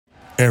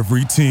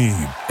Every team,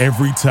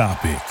 every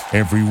topic,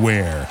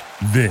 everywhere.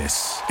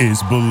 This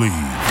is Believe.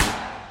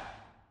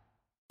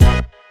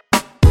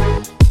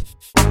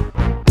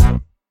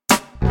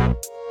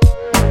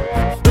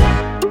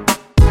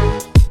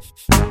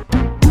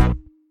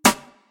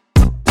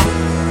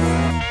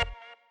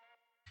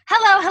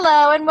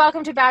 Hello, and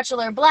welcome to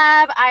Bachelor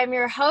Blab. I'm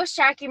your host,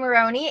 Jackie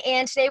Maroney,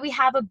 and today we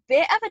have a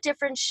bit of a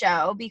different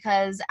show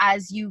because,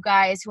 as you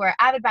guys who are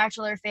avid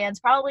Bachelor fans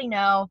probably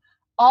know,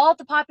 all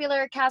the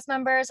popular cast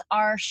members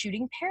are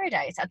shooting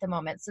Paradise at the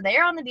moment. So they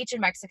are on the beach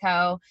in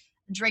Mexico,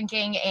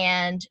 drinking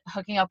and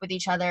hooking up with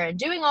each other and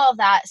doing all of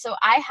that. So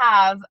I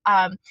have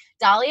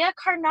Daliya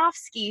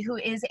Karnofsky, who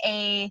is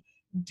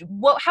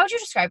how would you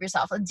describe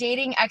yourself? A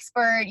dating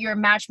expert, you're a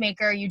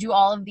matchmaker, you do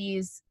all of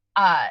these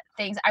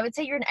things. I would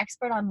say you're an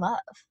expert on love.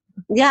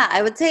 Yeah,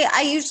 I would say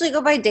I usually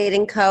go by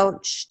dating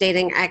coach,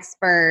 dating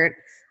expert,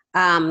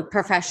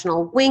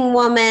 professional wing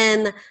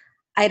woman.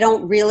 I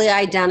don't really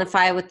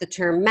identify with the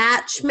term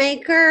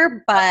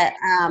matchmaker, but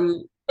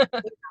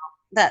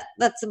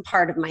that's a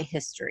part of my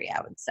history, I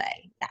would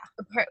say.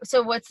 Yeah.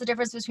 So what's the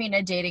difference between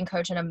a dating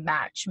coach and a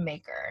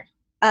matchmaker?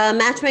 A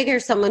matchmaker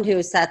is someone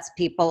who sets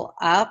people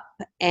up,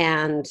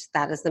 and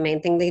that is the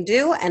main thing they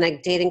do. And a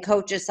dating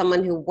coach is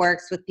someone who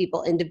works with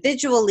people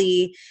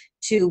individually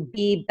to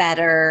be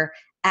better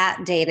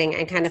at dating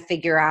and kind of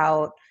figure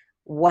out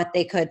what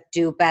they could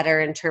do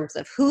better in terms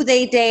of who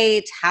they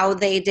date, how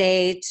they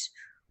date,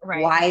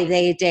 right, why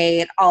they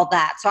date, all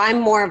that. So I'm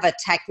more of a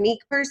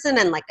technique person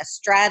and like a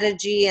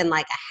strategy and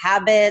like a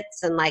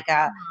habits and like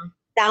a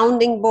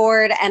sounding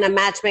board. And a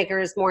matchmaker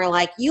is more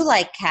like, you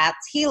like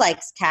cats, he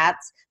likes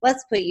cats,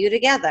 let's put you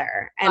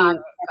together. And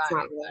that's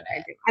not what I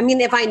do. I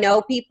mean, if I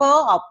know people,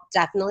 I'll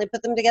definitely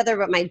put them together.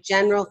 But my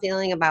general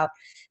feeling about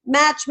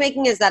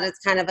matchmaking is that it's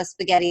kind of a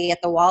spaghetti at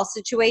the wall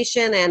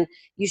situation, and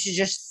you should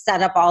just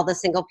set up all the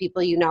single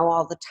people you know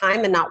all the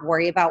time and not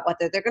worry about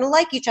whether they're going to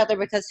like each other,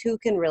 because who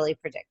can really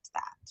predict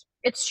that?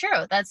 It's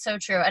true. That's so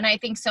true. And I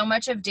think so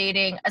much of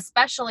dating,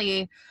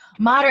 especially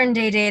modern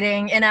day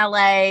dating in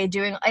LA,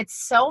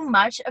 it's so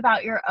much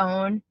about your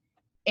own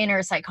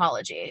inner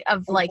psychology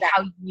of like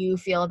how you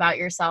feel about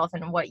yourself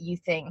and what you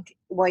think.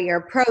 What your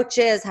approach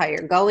is, how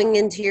you're going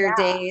into your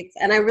dates.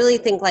 And I really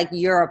think like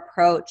your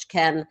approach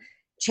can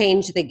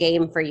change the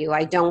game for you.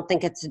 I don't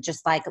think it's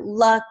just like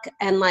luck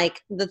and like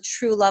the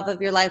true love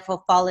of your life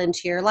will fall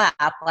into your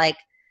lap. Like,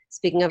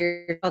 speaking of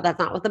that's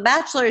not what the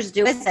Bachelors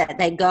do, is it?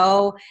 They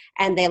go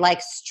and they like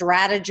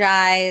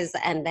strategize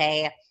and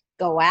they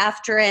go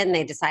after it and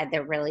they decide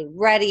they're really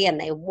ready and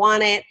they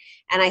want it.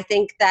 And I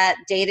think that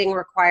dating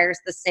requires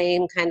the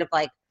same kind of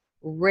like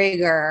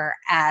rigor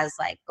as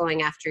like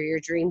going after your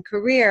dream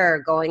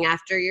career, going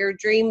after your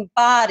dream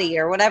body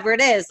or whatever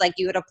it is. Like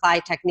you would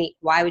apply technique.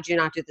 Why would you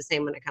not do the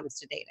same when it comes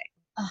to dating?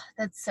 Oh,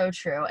 that's so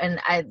true. And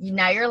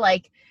now you're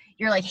like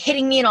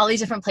hitting me in all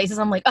these different places.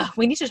 I'm like, oh,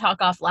 we need to talk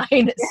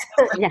offline.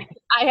 So,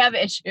 I have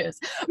issues.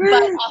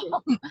 But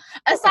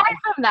aside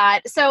from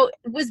that, so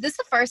was this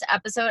the first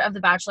episode of The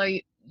Bachelor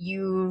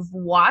you've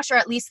watched, or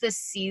at least this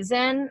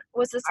season?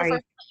 Was this the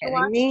first you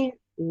kidding me?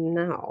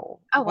 No.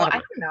 Oh, well, I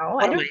don't know.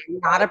 I'm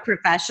not a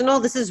professional.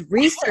 This is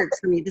research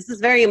for me. This is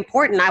very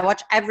important. I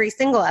watch every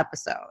single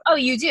episode. Oh,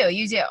 you do?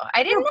 You do?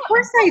 I didn't know. Of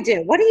course I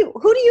do.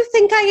 Who do you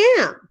think I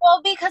am?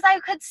 Well, because I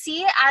could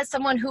see as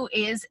someone who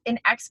is an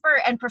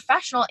expert and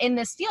professional in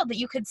this field that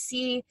you could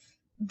see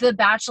the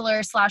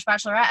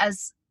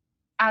Bachelor/Bachelorette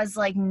as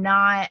like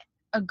not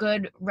a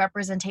good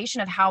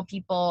representation of how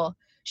people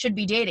should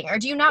be dating. Or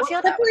do you not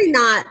feel that way?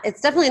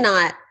 It's definitely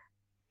not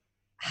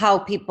how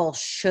people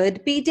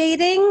should be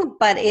dating,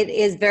 but it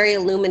is very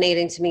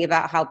illuminating to me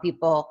about how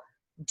people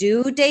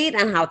do date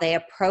and how they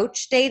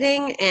approach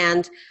dating.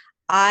 And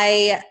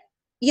I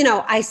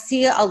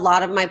see a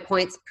lot of my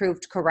points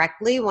proved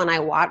correctly when I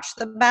watch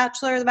The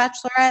Bachelor or The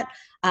Bachelorette.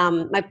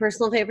 My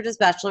personal favorite is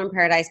Bachelor in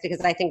Paradise,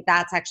 because I think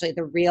that's actually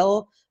the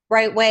real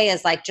right way,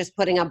 is like just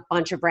putting a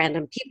bunch of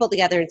random people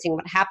together and seeing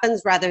what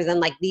happens, rather than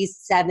like these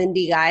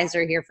 70 guys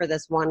are here for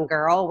this one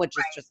girl, which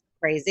is just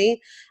crazy.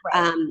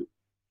 Right.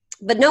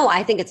 But no,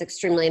 I think it's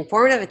extremely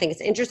informative. I think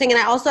it's interesting. And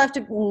I also have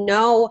to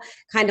know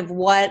kind of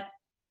what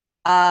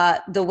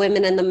the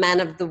women and the men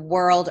of the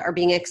world are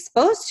being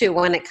exposed to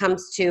when it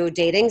comes to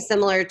dating,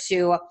 similar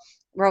to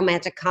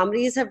romantic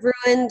comedies have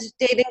ruined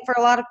dating for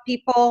a lot of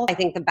people. I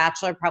think The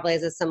Bachelor probably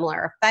has a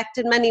similar effect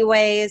in many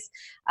ways.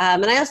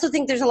 And I also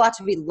think there's a lot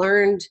to be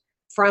learned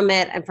from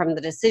it and from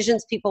the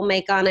decisions people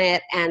make on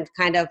it, and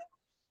kind of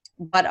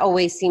what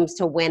always seems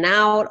to win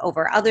out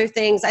over other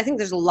things. I think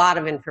there's a lot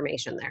of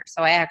information there.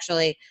 So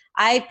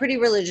I pretty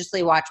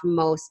religiously watch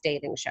most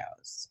dating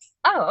shows.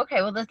 Oh,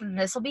 okay. Well,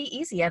 this will be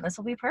easy and this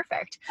will be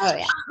perfect. Oh,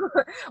 yeah.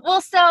 Well,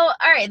 so, all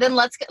right, then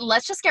let's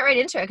just get right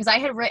into it, because I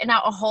had written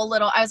out a whole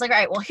little, I was like, all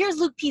right, well, here's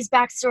Luke P's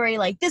backstory.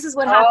 Like, this is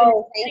what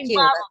happened. Thank you.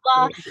 Blah,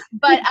 blah, blah.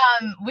 But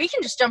we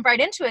can just jump right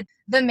into it.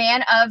 The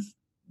man of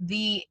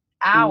the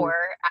hour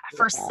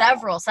for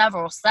several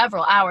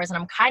hours, and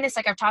I'm kind of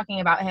sick of talking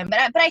about him.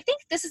 But I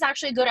think this is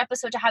actually a good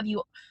episode to have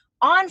you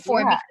on for,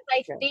 because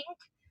I think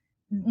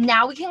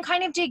now we can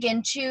kind of dig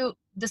into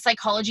the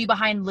psychology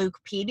behind Luke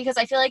P, because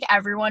I feel like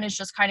everyone is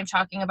just kind of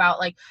talking about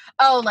like,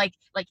 oh, like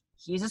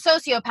he's a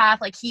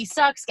sociopath, like he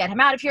sucks, get him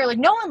out of here. Like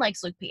no one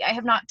likes Luke P. I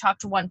have not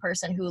talked to one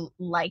person who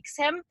likes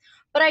him,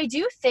 but I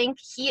do think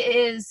he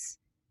is,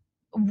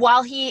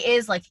 while he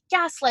is like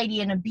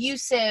gaslighty and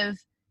abusive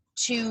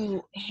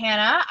to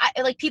Hannah,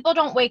 like people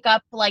don't wake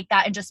up like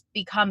that and just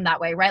become that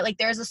way, right? Like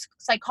there's a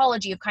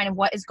psychology of kind of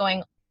what is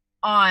going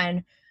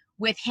on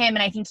with him,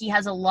 and I think he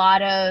has a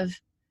lot of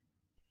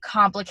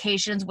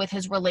complications with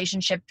his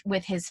relationship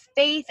with his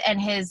faith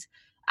and his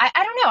I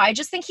don't know, I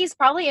just think he's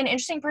probably an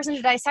interesting person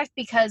to dissect,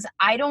 because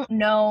I don't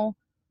know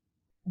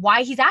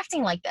why he's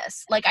acting like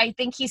this. Like I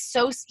think he's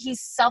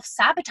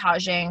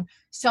self-sabotaging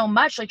so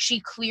much. Like she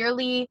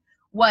clearly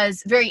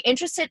was very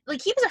interested,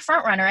 like he was a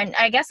front runner, and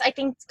I guess I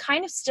think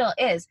kind of still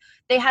is.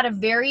 They had a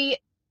very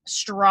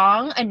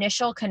strong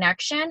initial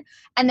connection,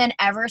 and then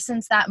ever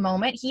since that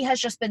moment he has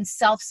just been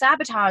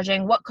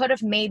self-sabotaging what could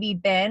have maybe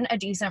been a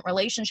decent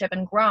relationship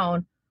and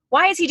grown.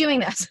 Why is he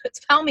doing this?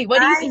 Tell me, what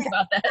do you think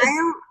about this?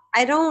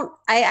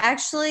 I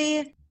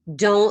actually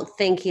don't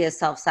think he is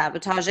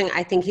self-sabotaging.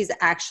 I think he's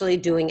actually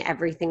doing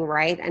everything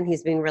right, and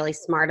he's being really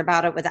smart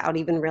about it without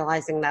even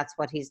realizing that's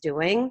what he's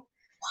doing.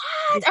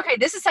 What? Okay,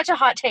 this is such a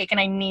hot take and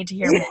I need to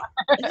hear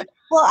more.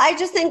 Well, I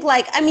just think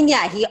like, I mean,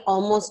 yeah, he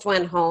almost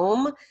went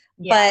home,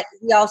 but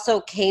he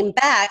also came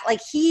back. Like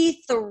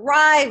he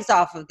thrives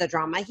off of the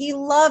drama. He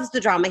loves the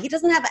drama. He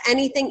doesn't have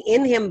anything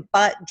in him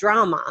but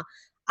drama.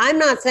 I'm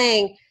not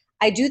saying,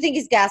 I do think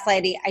he's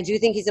gaslighty. I do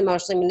think he's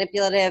emotionally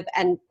manipulative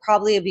and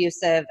probably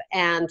abusive,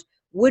 and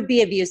would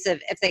be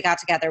abusive if they got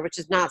together, which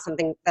is not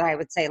something that I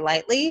would say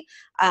lightly.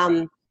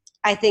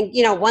 I think,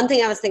 you know, one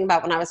thing I was thinking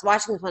about when I was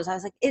watching this one, I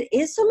was like, it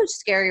is so much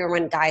scarier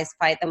when guys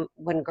fight than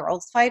when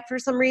girls fight for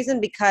some reason,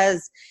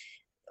 because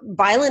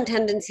violent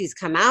tendencies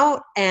come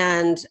out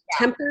and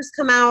tempers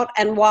come out.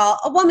 And while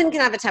a woman can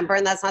have a temper,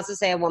 and that's not to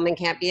say a woman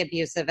can't be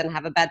abusive and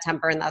have a bad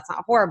temper, and that's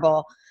not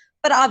horrible,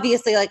 but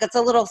obviously like it's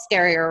a little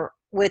scarier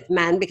with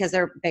men because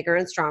they're bigger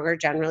and stronger,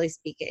 generally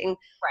speaking.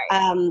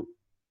 Right.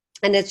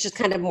 And it's just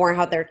kind of more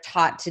how they're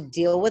taught to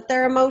deal with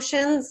their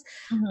emotions.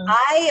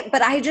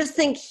 But I just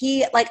think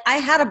I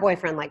had a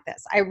boyfriend like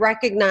this. I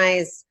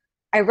recognize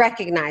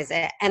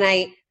it. And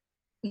I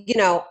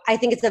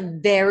think it's a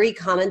very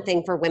common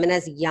thing for women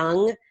as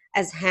young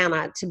as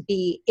Hannah to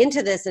be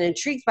into this and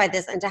intrigued by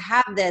this, and to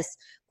have this,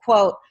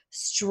 quote,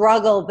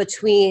 struggle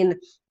between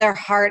their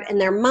heart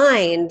and their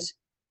mind,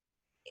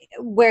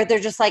 where they're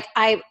just like,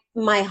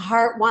 my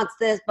heart wants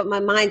this, but my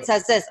mind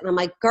says this. And I'm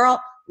like,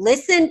 girl,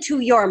 listen to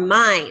your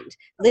mind.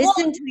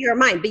 Listen to your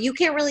mind. But you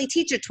can't really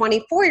teach a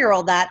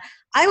 24-year-old that.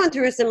 I went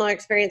through a similar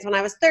experience when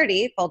I was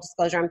 30. Full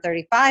disclosure, I'm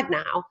 35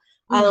 now.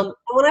 And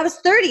when I was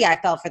 30, I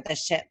fell for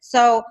this shit.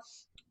 So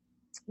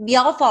we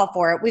all fall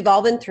for it. We've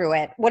all been through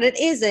it. What it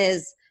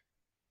is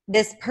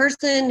this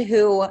person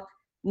who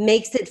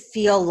makes it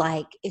feel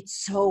like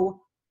it's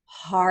so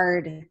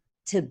hard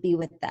to be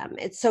with them.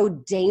 It's so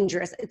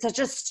dangerous. It's such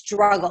a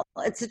struggle.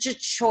 It's such a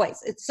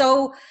choice. It's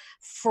so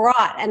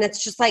fraught. And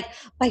it's just like,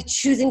 by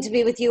choosing to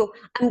be with you,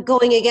 I'm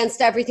going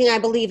against everything I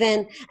believe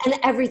in, and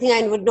everything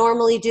I would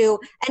normally do,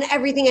 and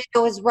everything I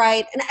know is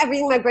right, and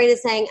everything my brain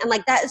is saying. And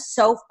like, that is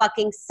so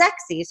fucking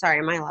sexy. Sorry,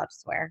 am I allowed to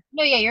swear?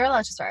 No, yeah, you're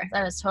allowed to swear.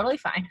 That is totally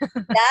fine.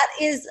 That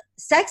is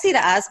sexy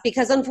to us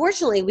because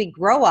unfortunately we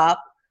grow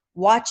up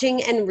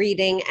watching and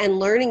reading and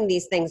learning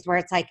these things where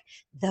it's like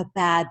the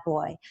bad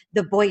boy,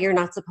 the boy you're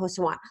not supposed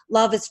to want.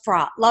 Love is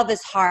fraught. Love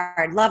is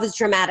hard. Love is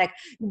dramatic.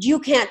 You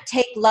can't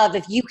take love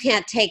if you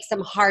can't take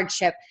some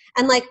hardship.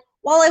 And like,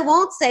 while I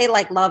won't say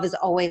like love is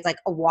always like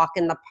a walk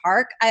in the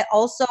park, I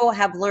also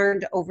have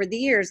learned over the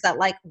years that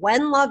like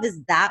when love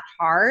is that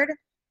hard,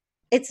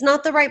 it's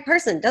not the right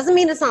person. Doesn't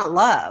mean it's not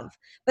love,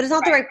 but it's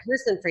not the right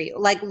person for you.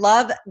 Like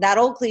love, that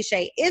old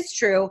cliche is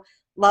true.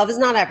 Love is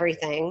not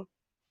everything.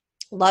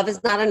 Love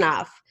is not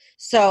enough.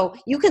 So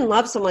you can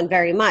love someone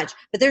very much,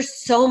 but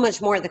there's so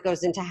much more that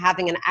goes into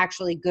having an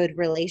actually good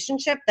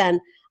relationship than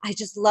I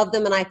just love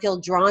them and I feel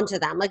drawn to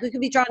them. Like we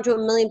could be drawn to a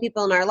million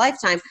people in our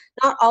lifetime.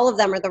 Not all of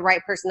them are the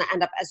right person to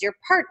end up as your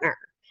partner.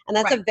 And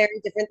that's a very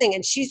different thing.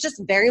 And she's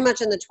just very much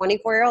in the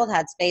 24-year-old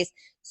headspace.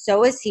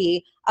 So is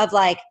he, of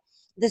like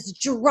this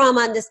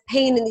drama and this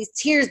pain and these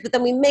tears, but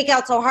then we make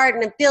out so hard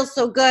and it feels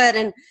so good.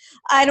 And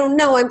I don't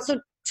know, I'm so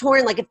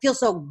torn. Like it feels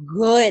so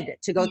good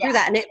to go through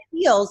that. And it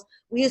feels,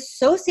 we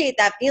associate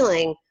that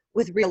feeling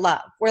with real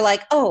love. We're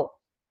like, oh,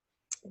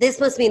 this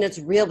must mean it's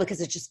real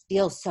because it just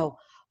feels so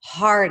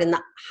hard and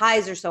the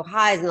highs are so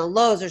highs and the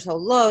lows are so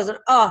lows. And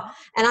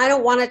and I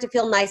don't want it to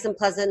feel nice and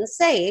pleasant and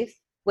safe,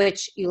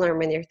 which you learn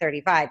when you're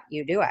 35,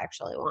 you do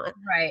actually want.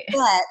 Right.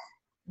 But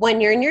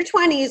when you're in your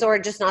 20s or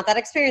just not that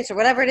experienced or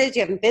whatever it is,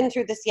 you haven't been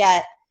through this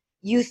yet,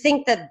 you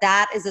think that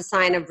that is a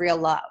sign of real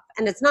love.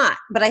 And it's not.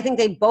 But I think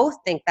they both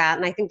think that.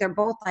 And I think they're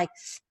both like,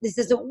 this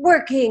isn't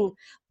working,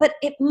 but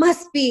it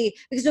must be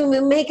because when we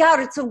make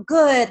out, it's so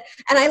good.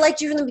 And I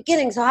liked you from the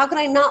beginning. So how can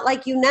I not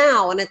like you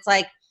now? And it's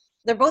like,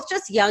 they're both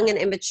just young and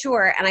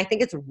immature. And I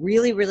think it's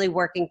really, really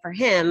working for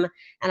him.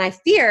 And I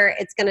fear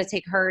it's going to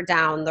take her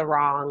down the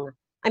wrong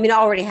I mean, it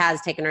already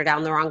has taken her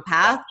down the wrong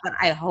path, but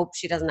I hope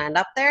she doesn't end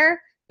up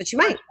there, but she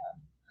might.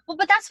 Well,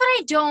 but that's what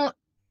I don't.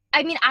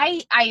 I mean,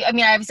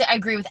 obviously I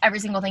agree with every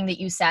single thing that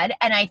you said.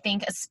 And I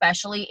think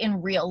especially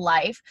in real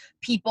life,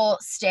 people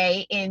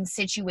stay in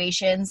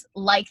situations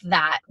like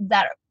that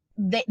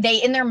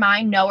they in their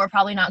mind know are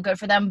probably not good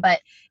for them, but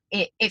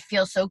it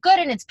feels so good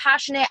and it's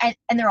passionate.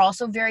 And they're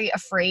also very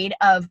afraid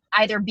of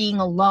either being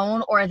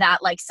alone or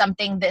that like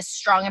something this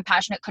strong and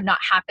passionate could not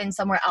happen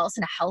somewhere else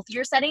in a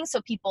healthier setting.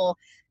 So people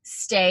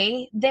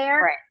stay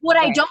there. Right, what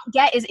right. I don't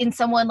get is in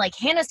someone like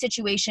Hannah's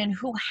situation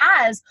who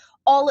has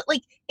all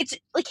like it's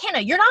like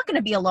Hannah, you're not going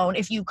to be alone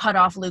if you cut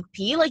off Luke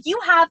P. Like you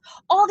have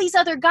all these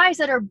other guys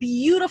that are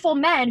beautiful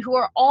men who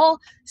are all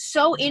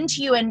so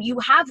into you and you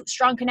have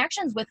strong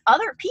connections with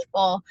other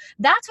people.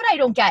 That's what I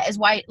don't get is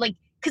why, like,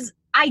 because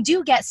I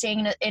do get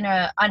staying in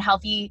a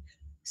unhealthy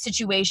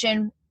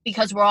situation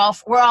because we're all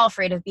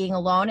afraid of being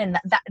alone, and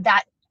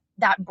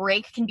that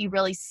break can be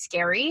really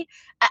scary.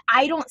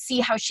 I don't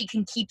see how she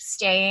can keep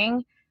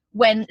staying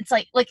when it's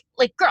like,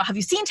 girl, have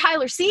you seen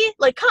Tyler C?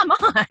 Like, come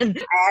on.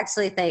 I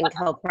actually think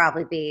he'll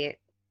probably be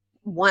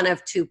one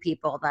of two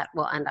people that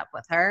will end up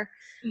with her.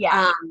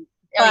 Yeah.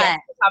 But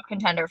top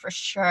contender for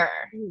sure.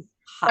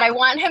 But I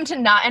want him to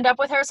not end up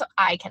with her so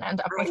I can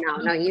end up with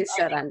him. No, you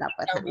should end up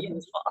with him.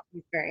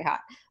 He's very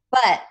hot.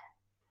 But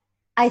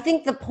I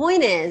think the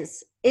point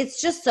is,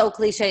 it's just so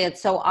cliche.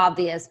 It's so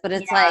obvious, but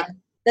it's like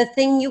the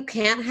thing you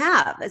can't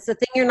have. It's the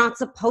thing you're not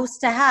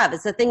supposed to have.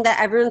 It's the thing that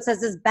everyone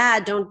says is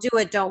bad. Don't do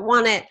it. Don't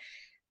want it.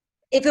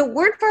 If it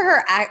weren't for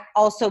her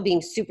also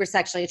being super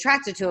sexually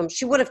attracted to him,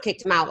 she would have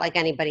kicked him out like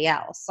anybody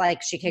else.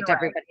 Like she kicked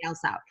everybody else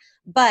out.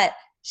 But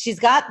she's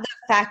got the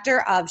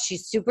factor of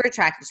she's super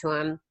attracted to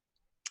him.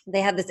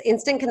 They have this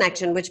instant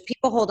connection, which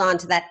people hold on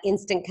to that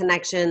instant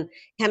connection,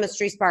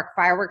 chemistry, spark,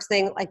 fireworks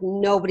thing like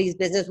nobody's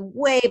business,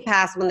 way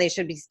past when they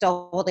should be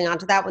still holding on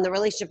to that when the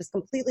relationship is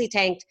completely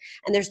tanked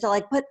and they're still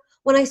like, but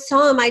when I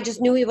saw him, I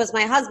just knew he was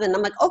my husband.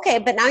 I'm like, okay,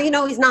 but now you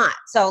know he's not.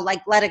 So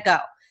like, let it go.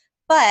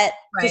 But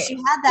so she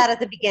had that at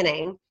the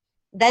beginning.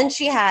 Then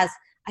she has,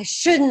 I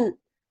shouldn't,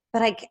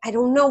 but I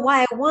don't know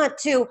why I want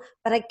to,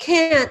 but I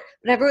can't,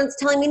 but everyone's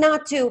telling me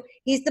not to.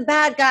 He's the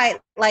bad guy.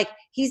 Like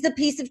he's the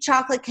piece of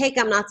chocolate cake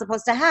I'm not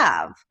supposed to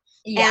have.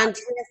 Yeah. And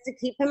she has to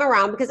keep him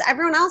around because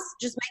everyone else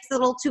just makes it a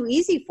little too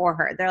easy for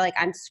her. They're like,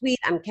 I'm sweet,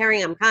 I'm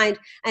caring, I'm kind.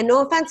 And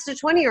no offense to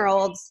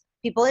 20-year-olds,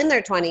 people in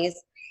their 20s,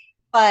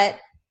 but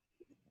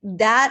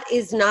that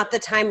is not the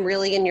time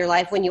really in your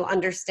life when you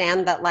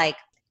understand that like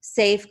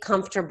safe,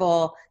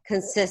 comfortable,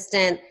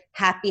 consistent,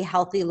 happy,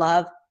 healthy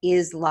love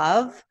is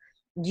love.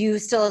 You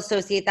still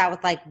associate that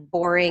with like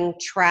boring,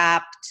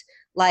 trapped,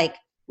 like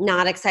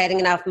not exciting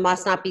enough,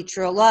 must not be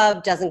true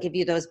love, doesn't give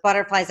you those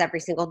butterflies every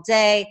single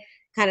day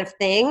kind of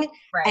thing.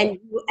 Right.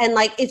 And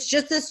like, it's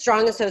just a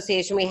strong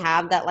association we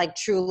have that like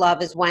true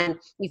love is when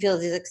you feel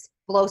these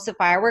explosive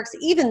fireworks,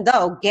 even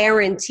though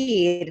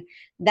guaranteed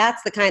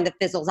that's the kind that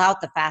fizzles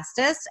out the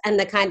fastest and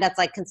the kind that's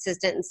like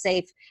consistent and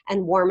safe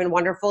and warm and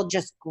wonderful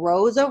just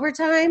grows over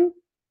time.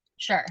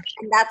 Sure.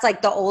 And that's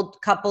like the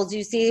old couples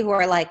you see who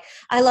are like,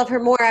 I love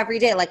her more every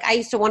day. Like I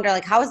used to wonder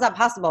like, how is that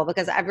possible?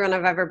 Because everyone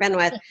I've ever been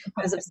with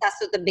was obsessed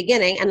with the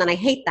beginning and then I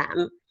hate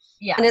them.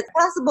 Yeah. And it's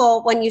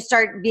possible when you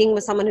start being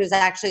with someone who's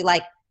actually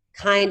like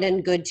kind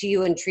and good to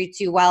you and treats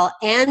you well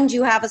and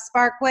you have a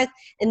spark with,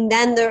 and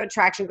then the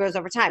attraction grows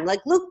over time.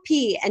 Like Luke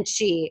P and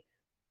she,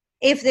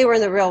 if they were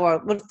in the real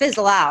world, would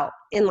fizzle out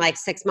in like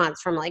 6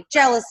 months from like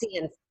jealousy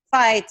and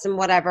fights and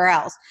whatever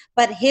else.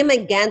 But him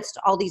against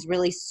all these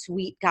really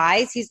sweet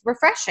guys, he's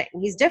refreshing.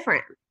 He's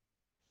different.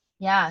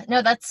 Yeah,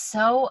 no, that's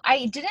so,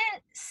 I didn't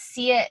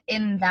see it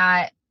in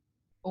that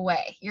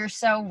way. You're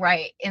so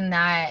right in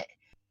that.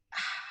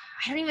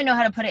 I don't even know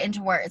how to put it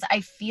into words.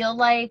 I feel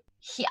like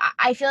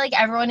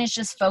everyone is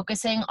just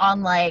focusing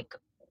on like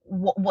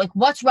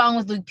what's wrong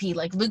with Luke P.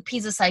 Like Luke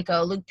P's a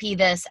psycho, Luke P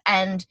this,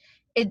 and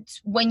it's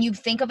when you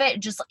think of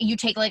it, just you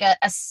take like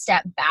a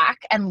step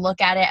back and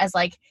look at it as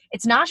like,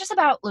 it's not just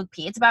about Luke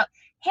P, it's about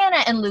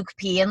Hannah and Luke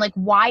P, and like,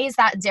 why is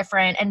that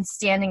different and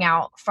standing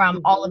out from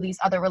all of these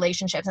other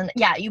relationships? And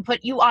yeah,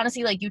 you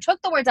honestly, like, you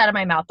took the words out of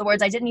my mouth, the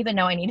words I didn't even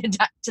know I needed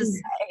to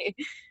say.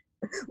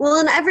 Well,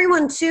 and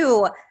everyone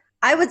too,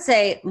 I would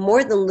say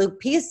more than Luke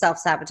P is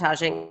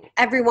self-sabotaging,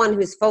 everyone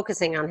who's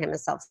focusing on him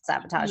is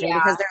self-sabotaging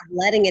because they're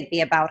letting it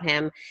be about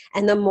him.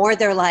 And the more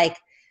they're like,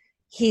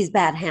 he's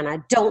bad,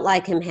 Hannah. Don't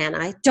like him,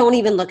 Hannah. Don't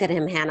even look at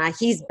him, Hannah.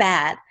 He's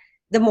bad.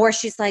 The more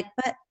she's like,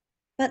 but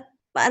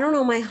I don't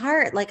know, my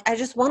heart. Like, I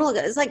just want to look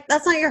at it. It's like,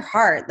 that's not your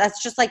heart.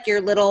 That's just like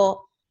your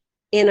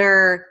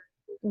inner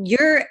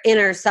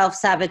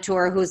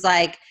self-saboteur who's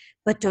like,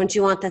 but don't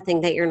you want the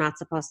thing that you're not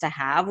supposed to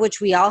have, which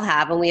we all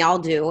have and we all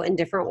do in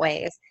different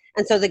ways.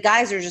 And so the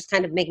guys are just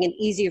kind of making it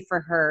easier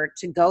for her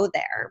to go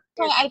there.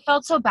 I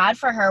felt so bad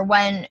for her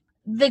when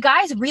the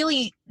guys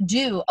really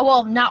do,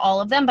 well, not all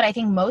of them, but I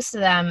think most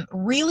of them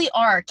really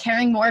are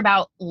caring more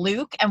about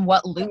Luke and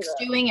what Luke's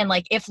doing, and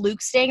like if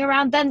Luke's staying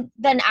around than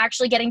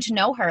actually getting to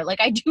know her. Like,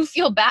 I do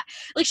feel bad.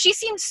 Like, she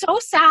seemed so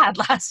sad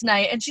last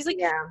night, and she's like,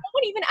 no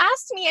one even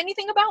asked me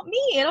anything about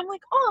me. And I'm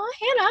like, oh,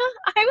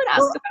 Hannah, I would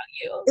ask about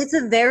you. It's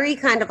a very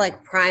kind of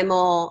like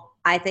primal,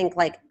 I think,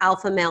 like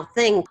alpha male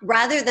thing,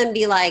 rather than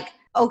be like,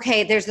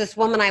 okay, there's this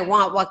woman I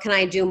want, what can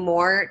I do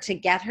more to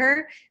get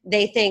her?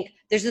 They think,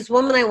 there's this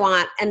woman I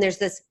want, and there's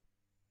this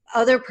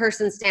other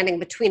person standing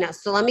between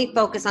us. So let me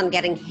focus on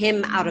getting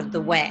him out of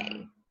the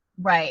way.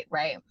 Right.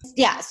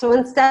 Yeah. So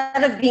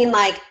instead of being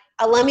like,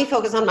 let me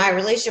focus on my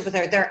relationship with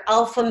her, their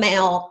alpha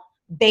male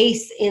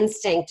base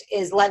instinct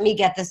is, let me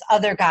get this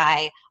other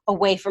guy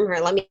away from her.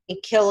 Let me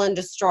kill and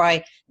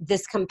destroy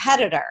this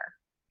competitor.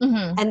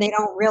 Mm-hmm. And they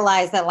don't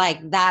realize that,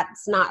 like,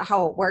 that's not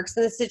how it works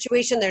in this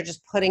situation. They're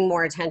just putting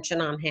more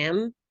attention on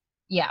him.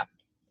 Yeah.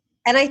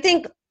 And I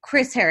think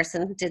Chris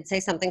Harrison did say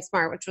something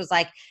smart, which was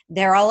like,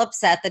 they're all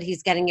upset that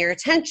he's getting your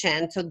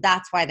attention, so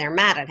that's why they're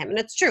mad at him. And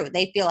it's true.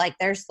 They feel like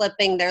they're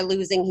slipping, they're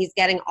losing. He's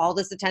getting all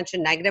this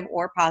attention, negative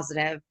or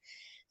positive.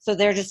 So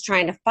they're just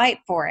trying to fight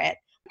for it.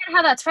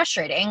 How that's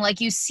frustrating.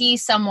 Like, you see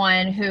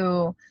someone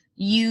who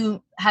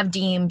you have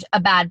deemed a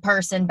bad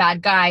person,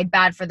 bad guy,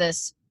 bad for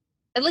this.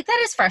 Like,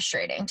 that is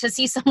frustrating to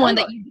see someone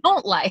that you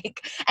don't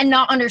like and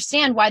not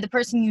understand why the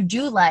person you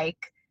do like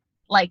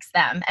likes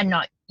them and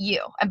not you.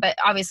 But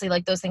obviously,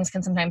 like, those things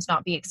can sometimes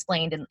not be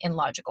explained in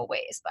logical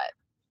ways. But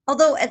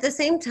although at the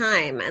same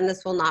time, and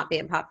this will not be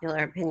a popular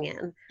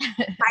opinion,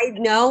 I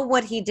know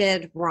what he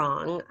did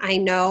wrong.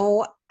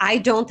 I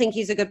don't think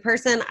he's a good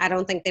person. I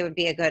don't think they would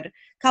be a good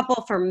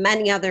couple for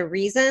many other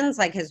reasons,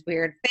 like his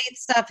weird faith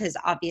stuff, his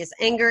obvious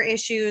anger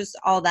issues,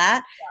 all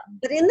that. Yeah.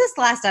 But in this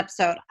last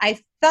episode, I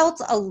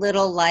felt a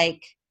little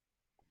like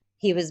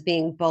he was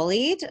being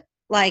bullied.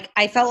 Like,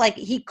 I felt like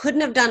he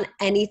couldn't have done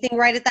anything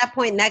right at that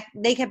point. And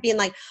they kept being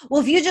like,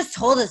 well, if you just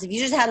told us, if you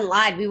just hadn't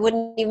lied, we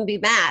wouldn't even be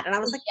mad. And I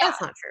was like,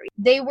 that's not true.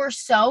 They were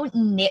so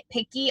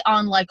nitpicky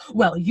on, like,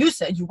 well, you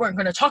said you weren't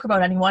going to talk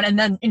about anyone, and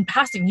then in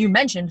passing you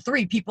mentioned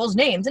 3 people's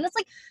names. And it's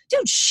like,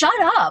 dude, shut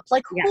up.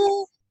 Like,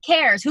 who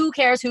cares? Who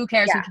cares?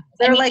 Yeah.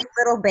 They're like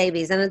little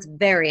babies, and it's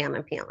very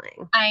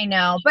unappealing. I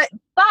know. But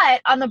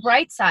on the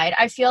bright side,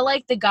 I feel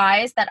like the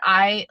guys that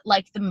I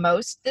like the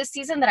most this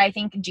season, that I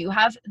think do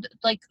have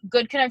like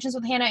good connections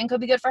with Hannah and could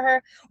be good for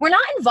her, we're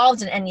not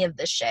involved in any of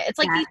this shit. It's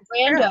like these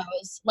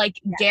randos, like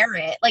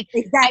Garrett. Like,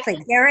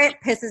 exactly. Garrett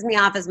pisses me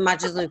off as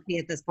much as Luke P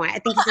at this point. I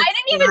think I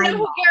didn't even know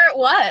who Garrett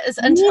was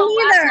until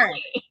last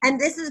night.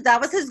 And that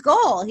was his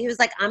goal. He was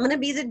like, I'm gonna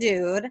be the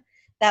dude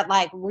that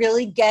like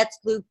really gets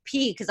Luke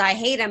P, because I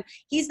hate him.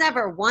 He's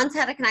never once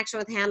had a connection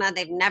with Hannah.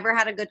 They've never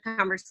had a good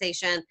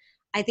conversation.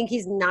 I think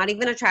he's not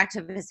even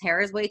attractive. His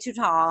hair is way too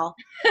tall.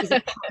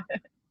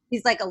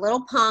 He's like a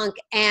little punk.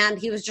 And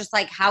he was just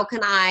like, how can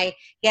I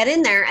get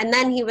in there? And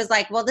then he was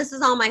like, well, this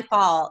is all my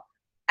fault.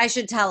 I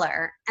should tell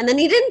her. And then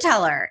he didn't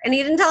tell her, and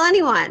he didn't tell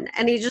anyone.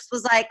 And he just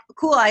was like,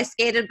 cool, I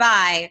skated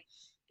by.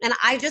 And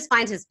I just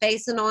find his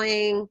face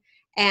annoying.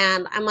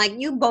 And I'm like,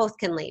 you both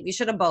can leave. You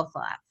should have both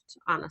left,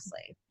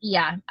 honestly.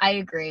 Yeah, I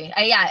agree.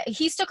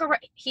 He's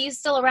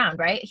still around,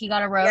 right? He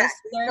got a rose. Yeah,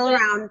 he's still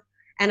around.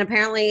 And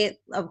apparently,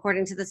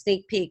 according to the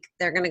sneak peek,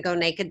 they're going to go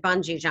naked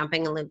bungee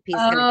jumping, and Luke P's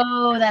going to.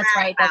 Oh, that's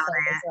right. That's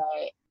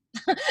right.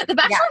 The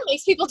Bachelor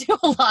makes people do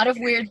a lot of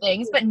weird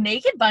things, but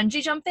naked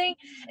bungee jumping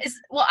is,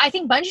 well, I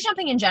think bungee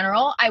jumping in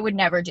general, I would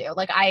never do.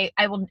 Like, I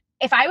will,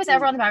 if I was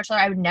ever on The Bachelor,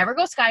 I would never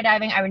go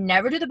skydiving. I would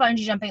never do the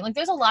bungee jumping. Like,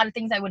 there's a lot of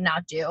things I would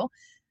not do.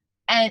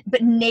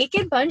 But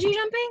naked bungee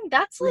jumping,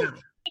 that's like.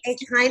 Yeah. It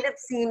kind of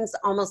seems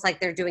almost like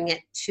they're doing it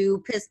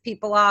to piss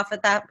people off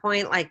at that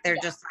point. Like, they're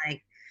just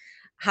like,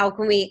 how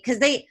can we, because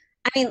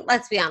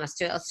let's be honest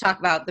too. Let's talk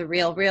about the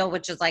real,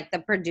 which is like the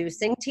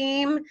producing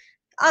team.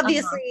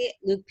 Obviously,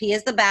 Luke P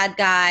is the bad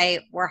guy.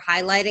 We're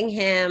highlighting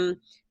him.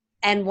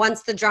 And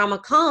once the drama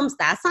calms,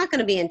 that's not going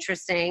to be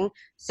interesting.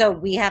 So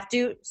we have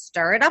to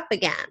stir it up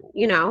again,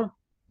 you know?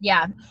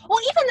 Yeah. Well,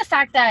 even the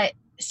fact that,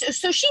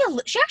 so she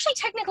actually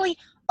technically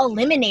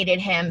eliminated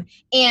him.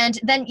 And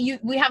then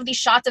we have these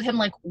shots of him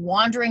like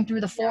wandering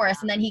through the forest,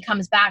 and then he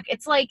comes back.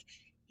 It's like,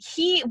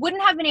 he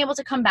wouldn't have been able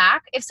to come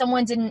back if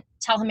someone didn't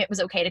tell him it was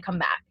okay to come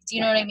back. Do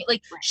you know what I mean?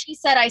 Like, she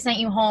said, I sent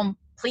you home.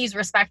 Please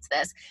respect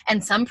this.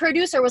 And some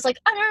producer was like,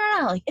 oh,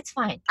 no. Like, it's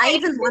fine. I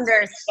even wonder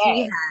if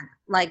he had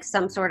like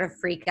some sort of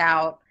freak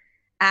out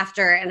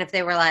after, and if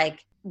they were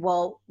like,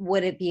 well,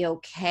 would it be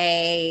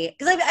okay?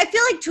 Because I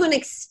feel like to an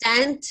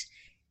extent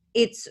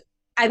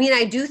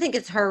I do think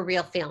it's her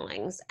real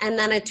feelings. And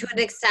then to an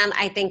extent,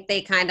 I think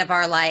they kind of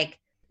are like,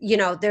 you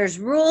know, there's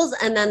rules,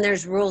 and then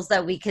there's rules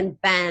that we can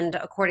bend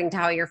according to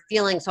how you're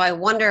feeling. So I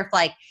wonder if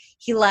like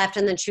he left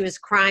and then she was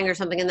crying or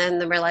something, and then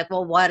they were like,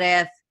 well, what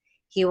if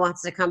he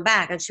wants to come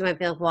back? And she might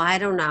be like, well, I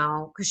don't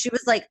know. Because she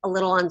was like a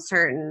little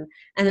uncertain.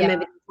 And then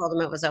maybe they told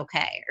him it was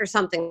okay or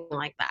something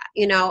like that.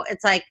 You know,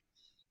 it's like,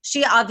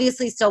 she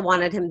obviously still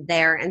wanted him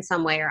there in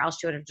some way, or else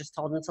she would have just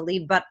told him to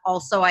leave. But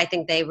also, I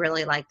think they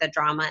really like the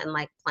drama and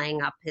like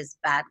playing up his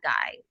bad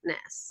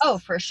guy-ness. Oh,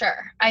 for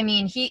sure. I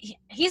mean,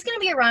 he's going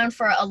to be around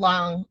for a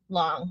long,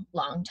 long,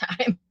 long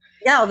time.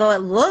 Yeah, although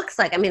it looks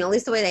like, I mean, at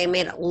least the way they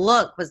made it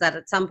look was that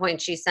at some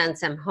point she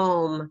sends him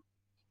home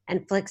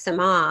and flicks him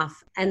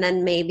off, and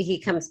then maybe he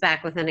comes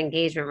back with an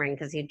engagement ring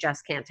because he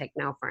just can't take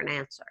no for an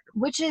answer.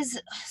 Which is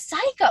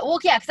psycho. Well,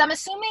 yeah, because I'm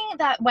assuming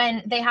that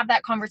when they have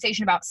that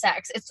conversation about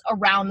sex, it's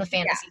around the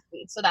fantasy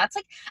suite. So that's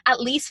like at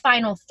least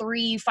final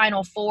 3,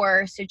 final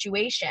 4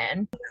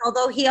 situation.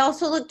 Although he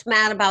also looked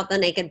mad about the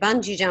naked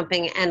bungee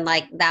jumping, and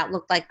like that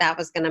looked like that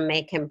was going to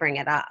make him bring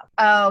it up.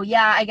 Oh,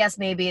 yeah, I guess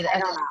maybe I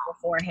don't know.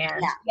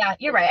 beforehand. Yeah,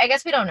 you're right. I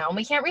guess we don't know. And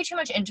we can't read too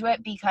much into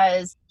it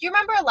because do you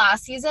remember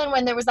last season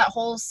when there was that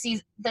whole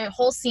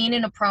scene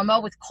in a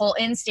promo with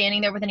Colton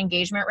standing there with an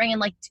engagement ring, and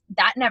like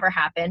that never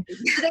happened.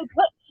 So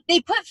they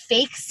put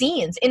fake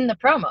scenes in the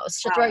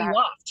promos to throw you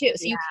off too.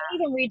 So you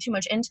can't even read too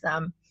much into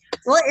them.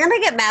 Well, and I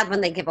get mad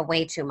when they give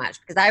away too much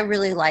because I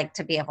really like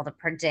to be able to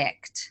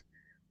predict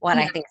what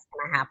I think is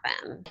going to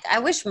happen.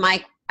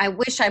 I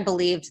wish I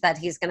believed that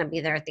he's going to be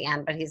there at the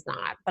end, but he's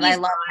not. But I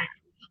love it.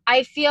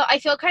 I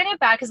feel kind of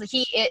bad because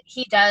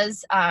he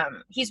does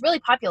he's really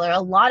popular.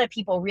 A lot of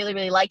people really,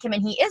 really like him,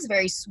 and he is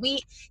very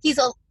sweet. He's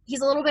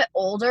a little bit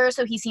older,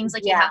 so he seems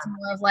like he has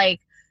more of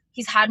like,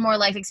 he's had more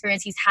life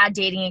experience. He's had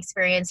dating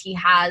experience. He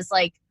has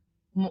like,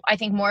 I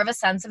think more of a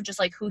sense of just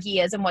like who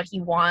he is and what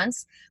he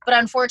wants. But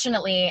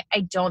unfortunately,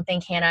 I don't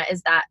think Hannah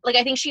is that. Like,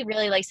 I think she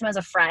really likes him as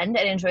a friend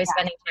and enjoys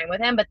spending time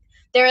with him. But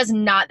there is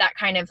not that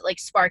kind of like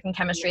spark and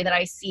chemistry that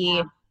I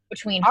see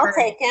between her. I'll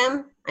take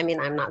him. I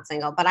mean, I'm not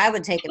single, but I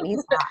would take him.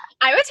 He's hot.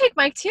 I would take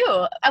Mike too.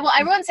 Well,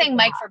 everyone's saying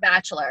Mike for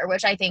Bachelor,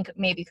 which I think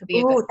maybe could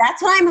be a good.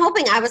 That's what I'm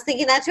hoping. I was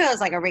thinking that too. I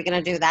was like, are we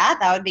going to do that?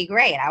 That would be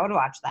great. I would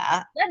watch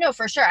that. Yeah, no,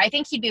 for sure. I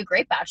think he'd be a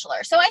great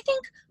Bachelor. So I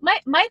think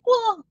Mike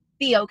will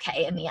be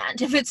okay in the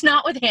end. If it's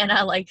not with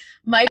Hannah, like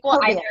Mike will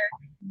either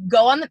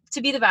go on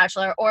to be the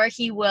Bachelor, or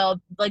he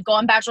will like go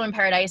on Bachelor in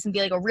Paradise and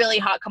be like a really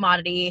hot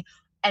commodity.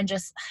 And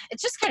just,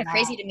 it's just kind of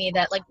crazy to me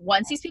that like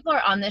once these people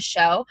are on this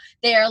show,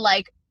 they are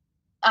like,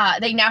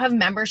 they now have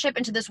membership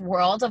into this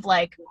world of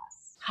like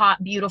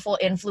hot, beautiful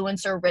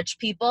influencer, rich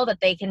people that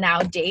they can now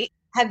date.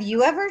 Have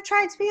you ever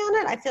tried to be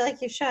on it? I feel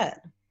like you should.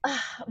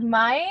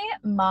 My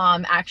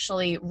mom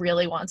actually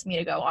really wants me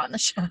to go on the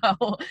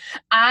show.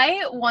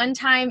 I, one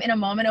time in a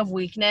moment of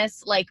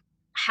weakness, like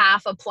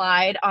half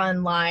applied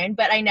online,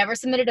 but I never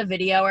submitted a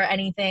video or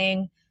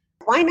anything.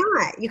 Why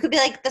not? You could be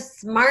like the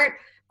smart,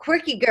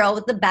 quirky girl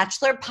with the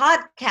Bachelor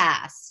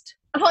podcast.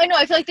 Oh, I know.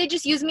 I feel like they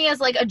just use me as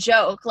like a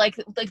joke, like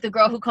the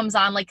girl who comes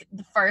on like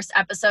the first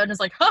episode and is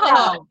like,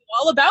 all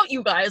about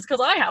you guys because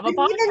I have a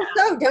podcast. Even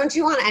so, don't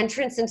you want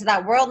entrance into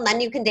that world? And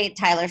then you can date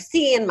Tyler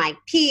C and Mike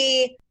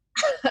P.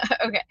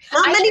 Okay.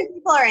 Not many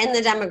people are in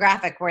the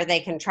demographic where they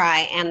can try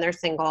and they're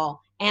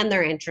single and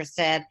they're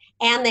interested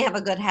and they have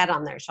a good head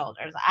on their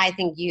shoulders. I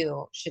think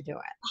you should do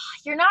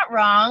it. You're not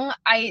wrong.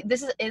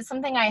 This is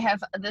something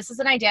this is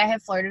an idea I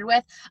have flirted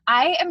with.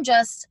 I am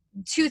just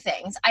two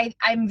things.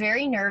 I'm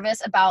very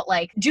nervous about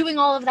like doing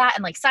all of that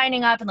and like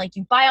signing up and like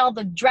you buy all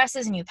the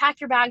dresses and you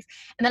pack your bags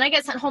and then I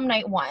get sent home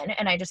night 1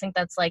 and I just think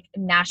that's like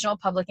national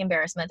public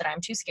embarrassment that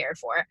I'm too scared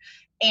for.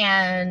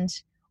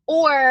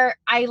 Or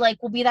I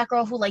like will be that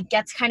girl who like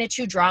gets kind of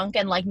too drunk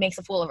and like makes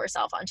a fool of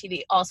herself on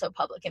TV. Also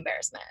public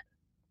embarrassment.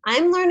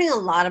 I'm learning a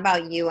lot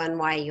about you and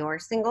why you're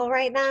single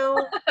right now.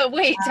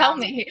 Wait, tell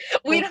me.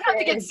 We don't have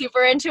to get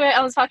super into it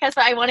on this podcast,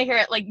 but I want to hear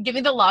it. Like, give me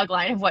the log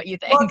line of what you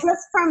think. Well,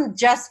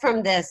 just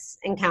from this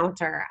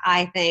encounter,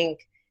 I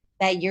think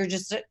that you're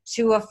just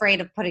too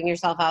afraid of putting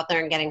yourself out there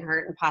and getting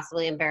hurt and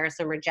possibly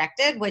embarrassed and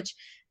rejected, which,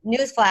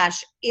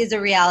 newsflash, is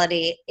a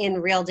reality in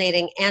real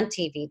dating and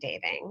TV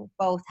dating.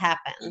 Both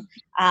happen.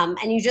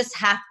 And you just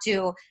have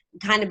to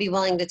kind of be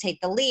willing to take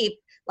the leap.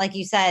 Like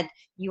you said,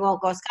 you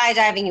won't go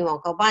skydiving, you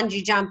won't go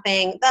bungee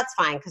jumping. That's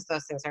fine because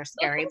those things are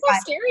scary. Those things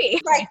are scary.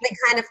 Like the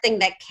kind of thing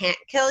that can't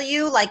kill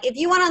you. Like if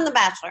you went on The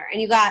Bachelor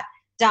and you got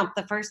dumped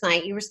the first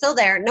night, you were still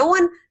there. No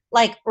one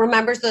like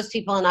remembers those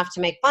people enough to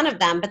make fun of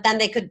them, but then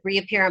they could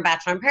reappear on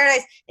Bachelor in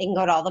Paradise. They can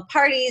go to all the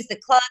parties, the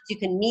clubs. You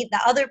can meet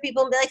the other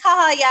people and be like,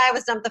 haha, yeah, I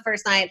was dumped the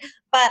first night,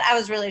 but I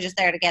was really just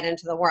there to get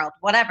into the world.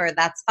 Whatever,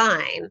 that's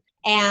fine.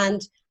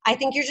 And I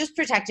think you're just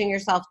protecting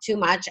yourself too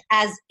much,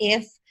 as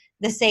if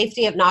the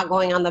safety of not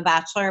going on The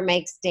Bachelor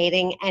makes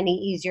dating any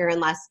easier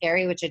and less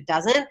scary, which it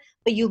doesn't.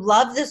 But you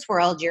love this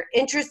world. You're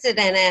interested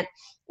in it.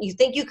 You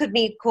think you could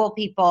meet cool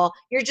people.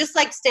 You're just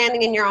like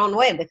standing in your own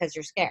way because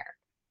you're scared.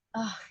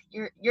 Oh,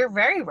 you're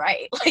very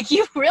right. Like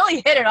you really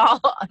hit it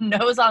all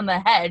nose on the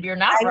head. You're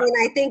not wrong. I mean,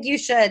 I think you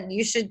should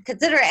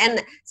consider it.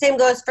 And same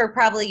goes for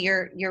probably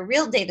your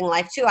real dating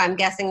life too. I'm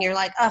guessing you're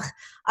like, ugh,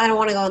 I don't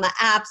want to go on the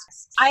apps.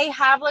 I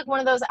have like one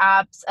of those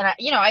apps and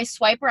I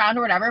swipe around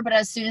or whatever, but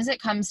as soon as it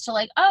comes to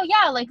like, oh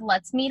yeah, like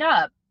let's meet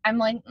up, I'm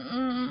like,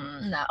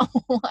 no,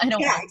 I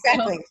don't want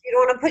exactly. to. You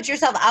don't want to put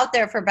yourself out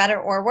there for better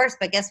or worse,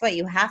 but guess what?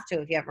 You have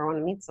to if you ever want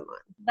to meet someone.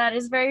 That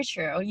is very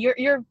true.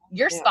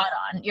 You're spot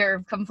on.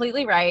 You're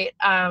completely right.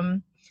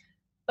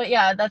 But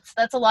yeah,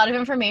 that's a lot of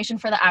information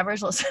for the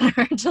average listener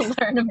to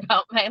learn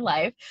about my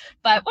life.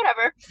 But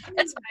whatever,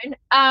 it's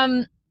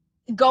fine.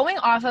 Going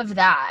off of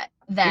that,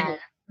 then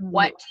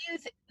what do you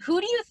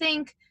who do you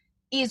think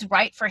is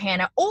right for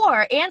Hannah,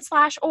 or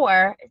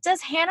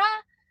does Hannah?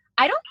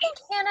 I don't think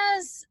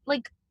Hannah's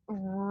like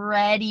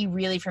ready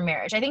really for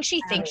marriage. I think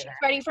she thinks she's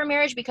ready for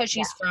marriage because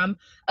she's from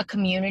a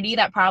community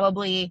that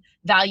probably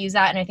values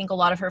that, and I think a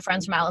lot of her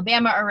friends from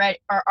Alabama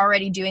are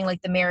already doing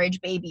like the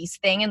marriage babies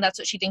thing, and that's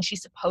what she thinks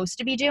she's supposed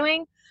to be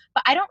doing.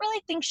 But I don't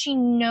really think she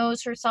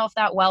knows herself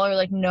that well, or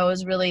like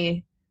knows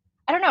really.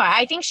 I don't know.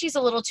 I think she's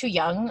a little too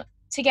young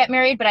to get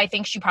married, but I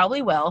think she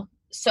probably will.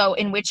 So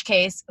in which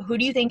case, who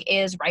do you think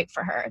is right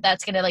for her?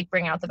 That's going to like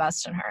bring out the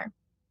best in her.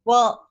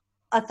 Well,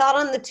 a thought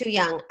on the too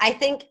young. I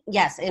think,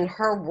 yes, in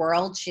her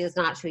world, she is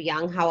not too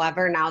young.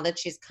 However, now that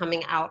she's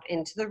coming out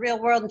into the real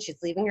world and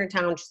she's leaving her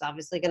town, she's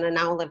obviously going to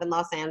now live in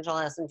Los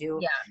Angeles and do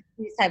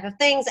these type of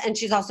things. And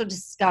she's also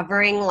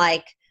discovering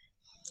like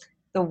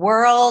the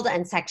world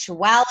and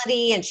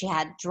sexuality. And she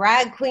had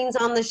drag queens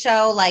on the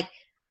show. Like,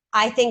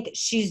 I think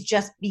she's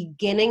just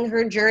beginning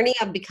her journey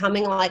of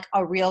becoming like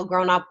a real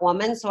grown-up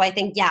woman. So I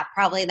think, yeah,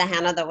 probably the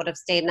Hannah that would have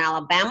stayed in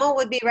Alabama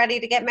would be ready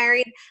to get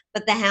married.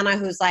 But the Hannah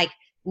who's like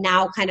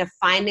now kind of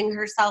finding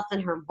herself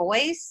and her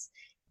voice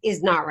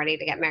is not ready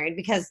to get married,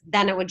 because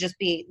then it would just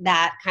be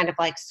that kind of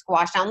like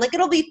squash down. Like,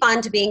 it'll be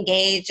fun to be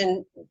engaged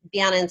and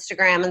be on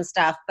Instagram and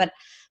stuff. But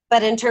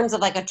in terms of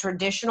like a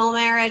traditional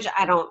marriage,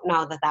 I don't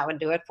know that would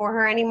do it for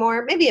her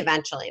anymore. Maybe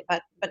eventually,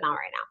 but not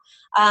right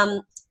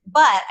now.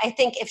 But I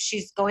think if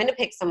she's going to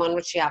pick someone,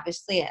 which she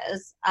obviously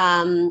is,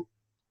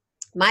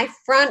 my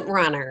front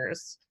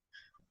runners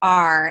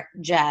are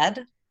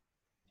Jed.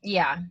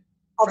 Yeah.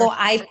 Although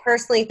I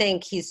personally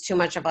think he's too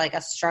much of like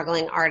a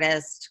struggling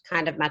artist,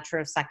 kind of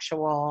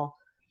metrosexual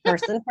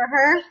person for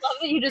her. I love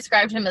that you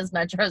described him as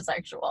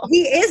metrosexual.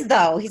 He is,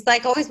 though. He's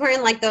like always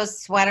wearing like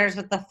those sweaters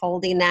with the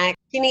foldy neck.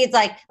 He needs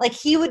like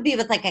he would be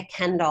with like a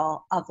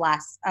Kendall of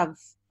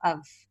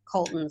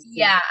Colton's.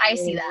 Yeah, I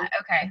see that.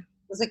 Okay.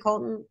 Was it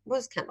Colton? What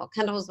was Kendall?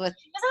 Kendall was with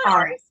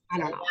Ari. I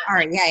don't know.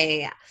 Ari,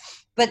 yeah.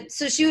 But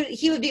so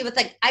he would be with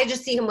like, I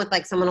just see him with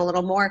like someone a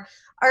little more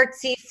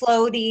artsy,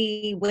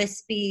 floaty,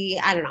 wispy.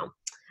 I don't know.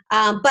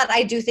 But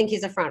I do think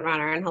he's a front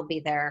runner, and he'll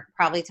be there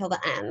probably till the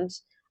end.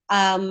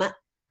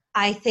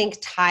 I think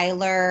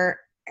Tyler,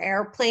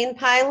 airplane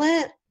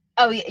pilot.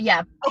 Oh,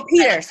 yeah. Oh,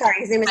 Peter. Sorry,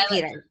 his name is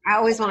Peter. I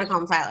always want to call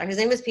him Tyler. His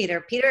name is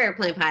Peter. Peter,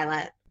 airplane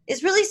pilot,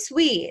 is really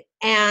sweet.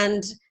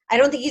 And I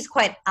don't think he's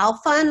quite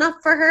alpha enough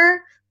for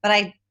her, but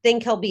I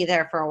think he'll be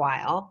there for a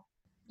while.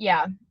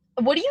 Yeah.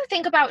 What do you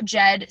think about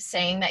Jed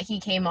saying that he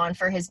came on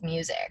for his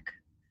music?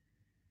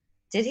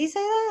 Did he say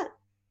that?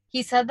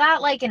 He said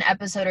that like an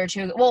episode or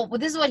two. Well,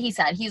 this is what he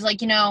said. He's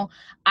like,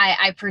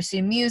 I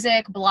pursue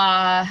music,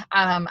 blah.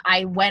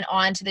 I went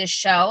on to this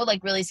show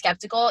like really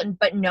skeptical,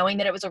 but knowing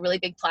that it was a really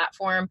big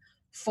platform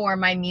for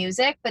my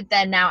music. But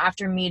then now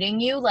after meeting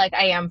you, like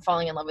I am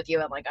falling in love with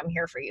you, and like I'm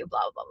here for you,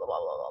 blah, blah, blah, blah,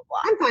 blah, blah,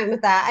 blah. I'm fine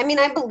with that. I mean,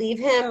 I believe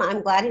him.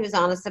 I'm glad he was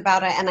honest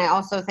about it. And I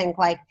also think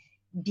like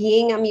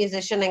being a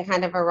musician and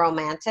kind of a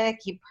romantic,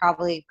 he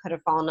probably could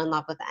have fallen in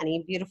love with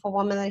any beautiful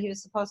woman that he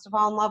was supposed to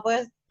fall in love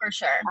with. For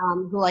sure.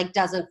 Who like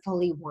doesn't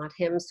fully want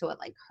him, so it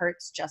like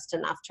hurts just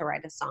enough to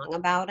write a song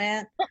about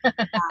it.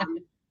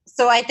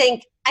 So I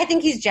think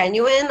he's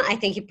genuine. I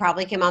think he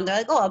probably came on there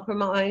like, oh, I'll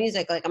promote my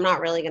music. Like, I'm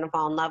not really gonna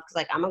fall in love because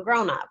like I'm a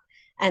grown up.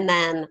 And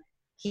then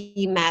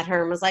he met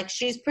her and was like,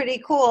 she's pretty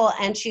cool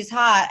and she's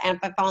hot, and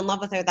if I fall in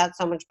love with her, that's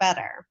so much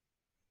better.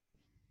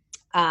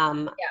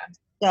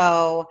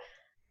 So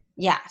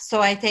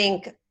I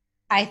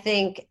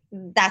think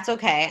that's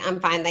okay.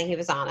 I'm fine that he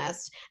was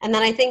honest. And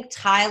then I think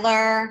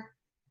Tyler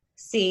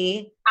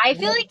C. I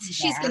feel like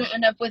she's going to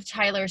end up with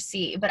Tyler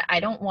C, but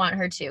I don't want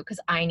her to, because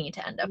I need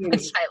to end up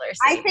with Tyler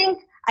C.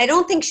 I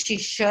don't think she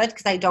should,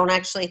 because I don't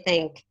actually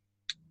think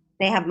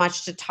they have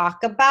much to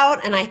talk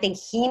about. And I think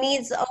he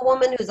needs a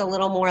woman who's a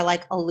little more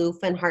like aloof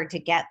and hard to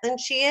get than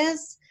she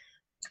is.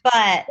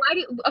 But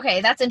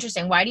okay, that's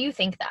interesting. Why do you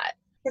think that?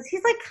 Because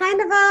he's like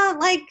kind of a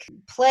like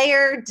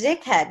player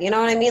dickhead, you know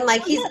what I mean?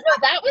 Like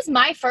that was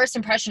my first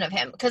impression of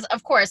him. Because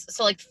of course,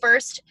 so like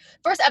first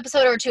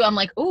episode or two, I'm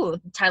like, ooh,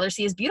 Tyler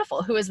C is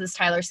beautiful. Who is this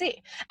Tyler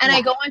C? And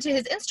I go onto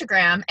his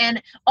Instagram,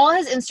 and all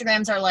his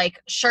Instagrams are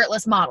like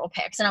shirtless model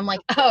pics, and I'm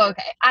like, oh,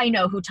 okay, I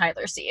know who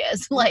Tyler C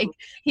is. Like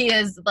he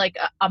is like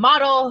a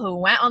model who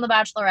went on The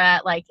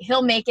Bachelorette. Like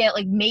he'll make it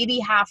like maybe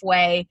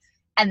halfway,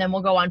 and then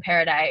we'll go on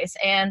Paradise,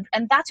 and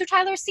that's who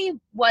Tyler C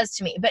was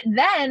to me. But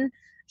then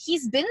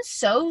he's been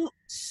so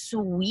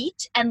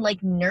sweet and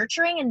like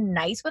nurturing and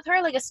nice with her,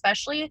 like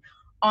especially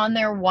on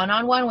their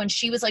one-on-one when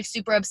she was like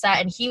super upset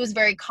and he was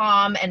very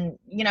calm and,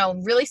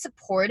 really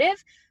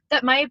supportive,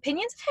 that my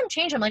opinions of him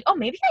changed. I'm like, oh,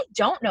 maybe I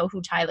don't know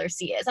who Tyler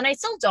C is. And I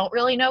still don't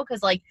really know,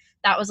 because like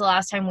that was the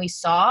last time we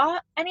saw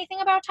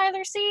anything about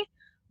Tyler C.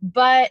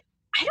 But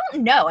I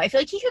don't know. I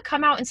feel like he could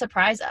come out and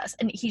surprise us,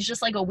 and he's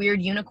just like a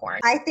weird unicorn.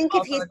 I think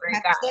if he's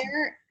kept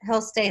there,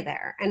 he'll stay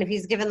there. And if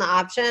he's given the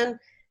option,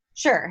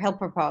 sure, he'll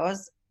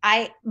propose.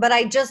 But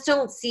I just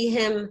don't see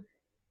him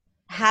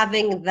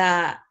having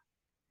the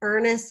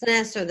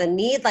earnestness or the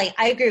need. Like,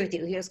 I agree with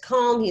you. He was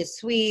calm, he was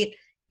sweet,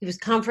 he was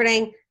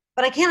comforting,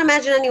 but I can't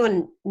imagine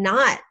anyone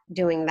not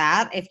doing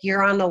that. If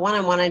you're on the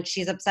one-on-one and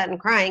she's upset and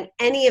crying,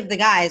 any of the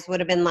guys would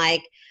have been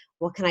like,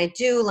 what can I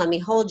do? Let me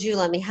hold you.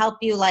 Let me help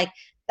you. Like,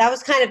 that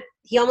was kind of,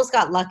 he almost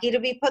got lucky to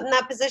be put in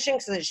that position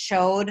because it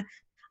showed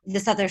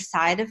this other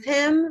side of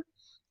him.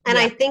 And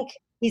I think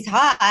he's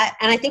hot,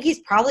 and I think he's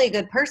probably a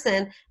good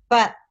person,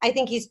 but I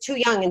think he's too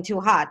young and too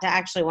hot to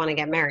actually want to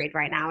get married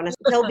right now. And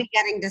he'll be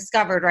getting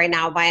discovered right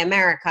now by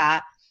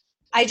America.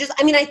 I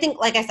think,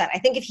 like I said, I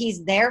think if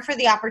he's there for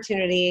the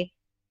opportunity,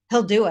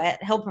 he'll do it.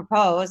 He'll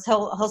propose.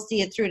 He'll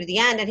see it through to the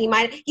end. And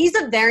he's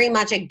a very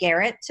much a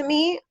Garrett to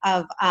me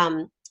of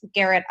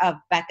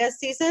Becca's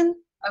season.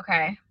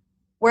 Okay.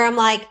 Where I'm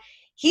like,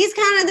 he's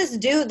kind of this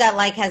dude that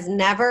like has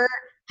never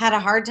had a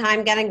hard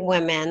time getting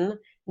women,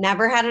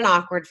 never had an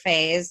awkward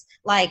phase.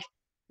 Like,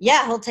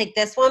 yeah, he'll take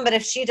this one, but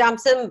if she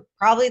dumps him,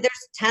 probably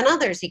there's 10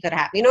 others he could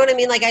have. You know what I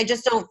mean? Like, I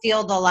just don't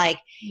feel the like,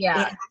 it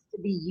has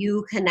to be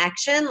you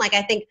connection. Like,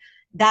 I think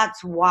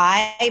that's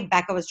why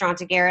Becca was drawn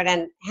to Garrett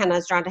and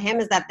Hannah's drawn to him,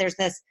 is that there's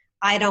this,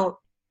 I don't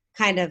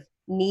kind of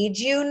need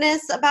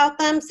you-ness about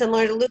them,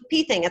 similar to Luke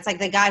P thing. It's like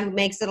the guy who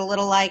makes it a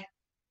little like,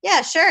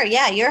 yeah, sure.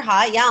 Yeah, you're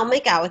hot. Yeah, I'll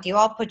make out with you.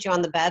 I'll put you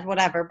on the bed,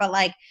 whatever. But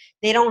like,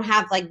 they don't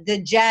have like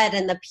the Jed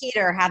and the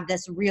Peter have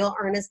this real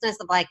earnestness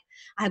of like,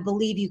 I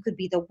believe you could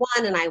be the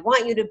one and I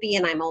want you to be,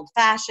 and I'm old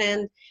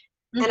fashioned.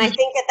 Mm-hmm. And I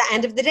think at the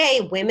end of the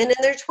day, women in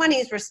their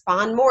 20s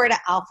respond more to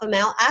alpha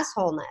male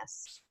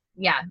assholeness.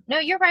 Yeah, no,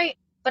 you're right.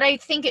 But I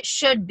think it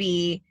should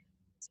be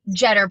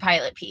Jed or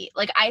Pilot Pete.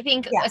 Like, I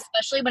think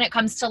especially when it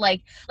comes to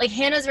like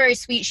Hannah's very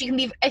sweet. She can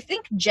be, I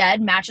think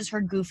Jed matches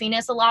her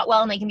goofiness a lot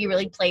well, and they can be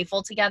really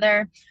playful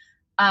together.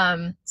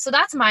 So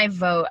that's my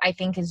vote, I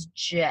think, is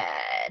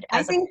Jed.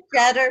 I think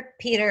Jed or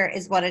Peter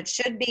is what it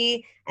should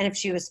be. And if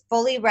she was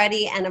fully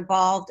ready and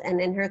evolved and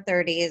in her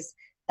 30s,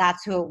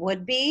 that's who it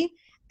would be.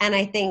 And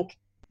I think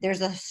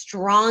there's a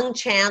strong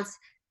chance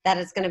that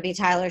it's going to be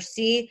Tyler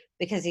C,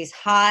 because he's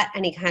hot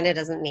and he kind of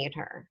doesn't need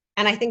her.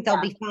 And I think they'll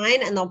be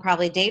fine, and they'll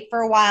probably date for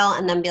a while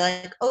and then be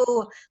like,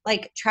 oh,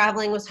 like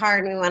traveling was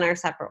hard and we went our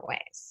separate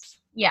ways.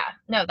 Yeah.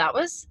 No, that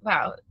was,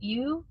 wow.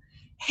 You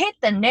hit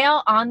the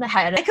nail on the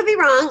head. I could be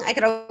wrong. I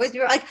could always be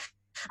wrong. Like,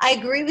 I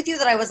agree with you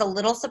that I was a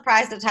little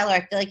surprised at Tyler.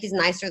 I feel like he's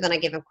nicer than I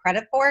give him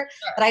credit for,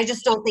 but I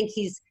just don't think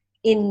he's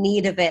in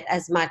need of it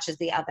as much as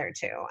the other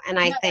two. And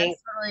I think,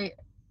 that's right.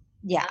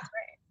 Yeah.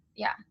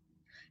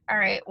 All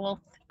right.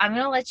 Well, I'm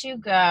going to let you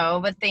go,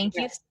 but thank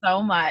you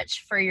so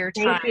much for your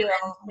time. Thank you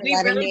we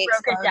really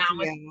broke it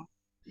down.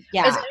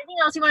 Yeah. Is there anything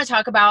else you want to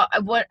talk about?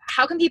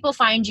 How can people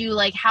find you?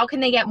 Like, how can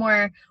they get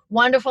more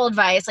wonderful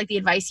advice, like the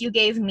advice you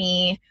gave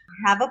me?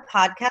 I have a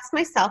podcast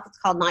myself. It's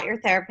called Not Your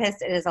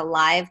Therapist. It is a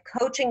live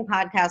coaching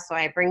podcast. So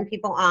I bring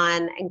people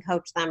on and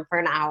coach them for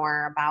an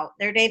hour about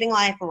their dating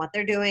life and what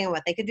they're doing and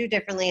what they could do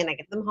differently. And I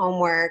give them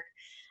homework.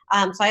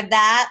 So I have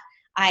that.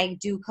 I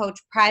do coach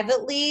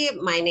privately.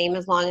 My name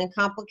is long and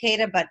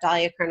complicated, but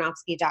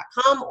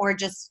DaliaKarnofsky.com, or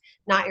just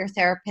Not Your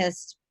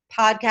Therapist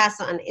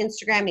podcast on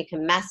Instagram. You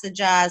can message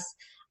us.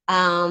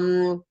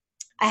 I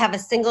have a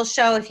single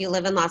show. If you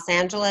live in Los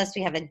Angeles,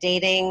 we have a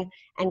dating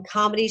and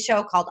comedy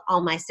show called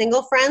All My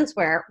Single Friends,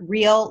 where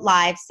real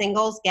live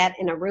singles get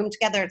in a room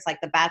together. It's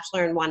like The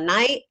Bachelor in one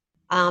night.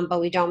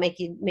 But we don't make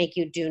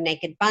you do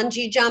naked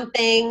bungee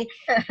jumping.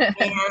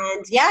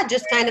 And yeah,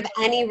 just kind of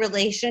any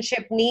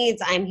relationship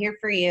needs. I'm here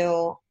for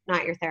you.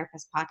 Not Your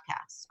Therapist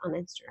podcast on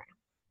Instagram.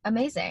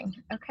 Amazing.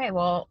 Okay.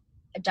 Well,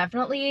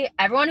 definitely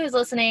everyone who's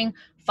listening,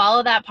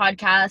 follow that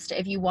podcast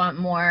if you want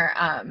more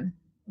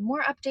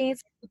updates.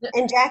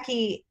 And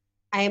Jackie,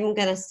 I'm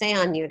going to stay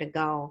on you to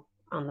go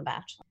on The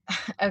Bachelor.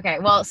 Okay.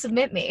 Well,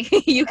 submit me.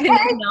 You can.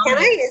 Can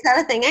I? Is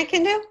that a thing I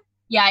can do?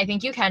 Yeah, I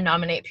think you can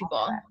nominate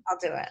people. I'll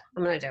do it.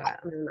 I'm going to do it.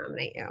 I'm going to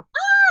nominate you.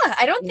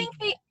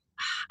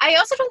 I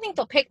also don't think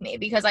they'll pick me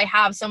because I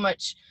have so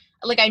much,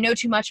 like, I know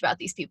too much about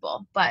these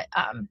people, but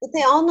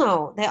they all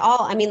know.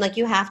 I mean, like,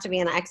 you have to be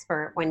an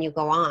expert when you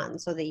go on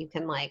so that you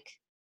can, like,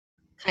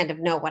 kind of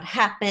know what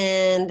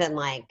happened and,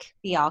 like,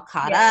 be all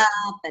caught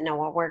up and know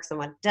what works and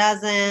what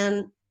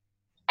doesn't.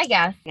 I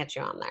guess. Get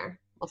you on there.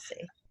 We'll see.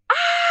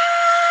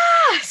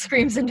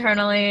 Screams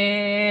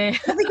internally.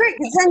 That'd be great,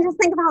 because then just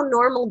think of how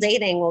normal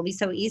dating will be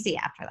so easy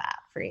after that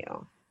for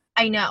you.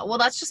 I know. Well,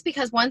 that's just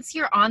because once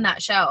you're on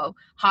that show,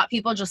 hot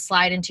people just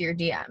slide into your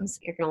DMs.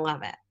 You're going to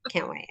love it.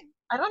 Can't wait.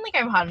 I don't think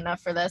I'm hot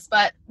enough for this,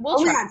 but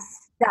we'll try.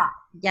 Stop.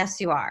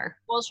 Yes, you are.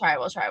 We'll try.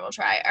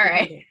 All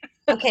right.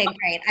 Okay,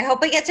 great. I hope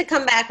I get to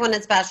come back when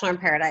it's Bachelor in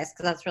Paradise,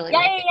 because that's really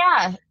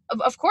Yeah.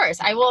 Of course.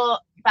 I will.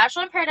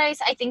 Bachelor in Paradise,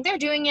 I think they're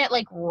doing it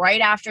like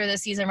right after the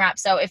season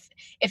wraps. So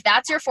if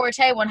that's your forte,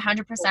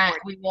 100%,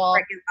 we will. I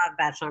love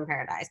Bachelor in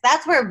Paradise.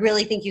 That's where I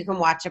really think you can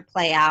watch it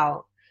play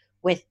out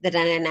with the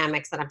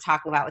dynamics that I'm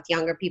talking about with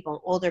younger people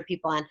and older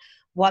people, and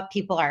what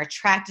people are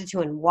attracted to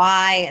and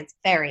why. It's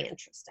very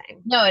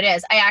interesting. No, it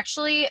is. I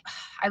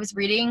was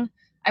reading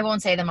I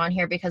won't say them on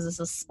here because this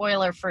is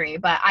spoiler free,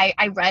 but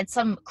I read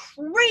some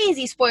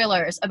crazy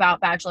spoilers about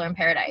Bachelor in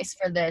Paradise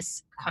for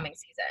this coming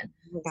season.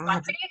 Oh So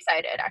I'm pretty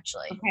excited,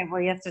 actually. Okay,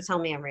 well, you have to tell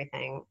me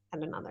everything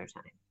at another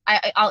time.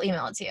 I'll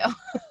email it to you.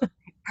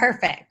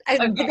 Perfect.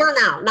 Okay.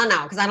 Not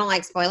now, because I don't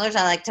like spoilers.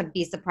 I like to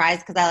be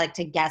surprised because I like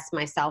to guess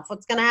myself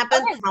what's going to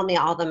happen. Okay. Tell me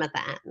all of them at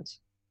the end.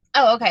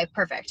 Oh, okay,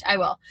 perfect. I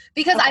will.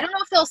 Because I don't know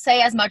if they'll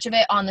say as much of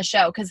it on the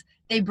show because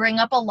they bring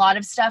up a lot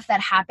of stuff that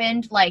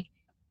happened like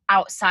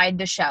outside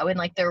the show in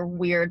like their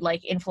weird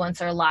like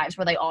influencer lives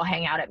where they all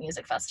hang out at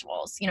music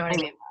festivals. You know what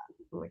I mean?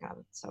 Oh my God,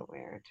 it's so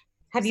weird.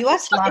 Have you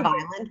watched Love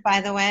Island,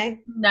 by the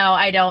way? No,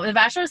 I don't. The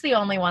Bachelor is the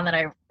only one that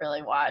I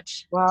really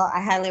watch. Well,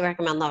 I highly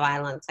recommend Love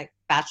Island. It's like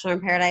Bachelor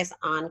in Paradise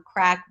on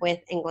crack with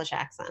English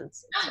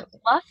accents.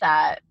 Love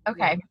that.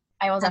 Okay.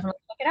 I will definitely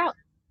check it out.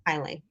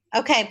 Highly.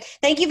 Okay.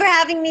 Thank you for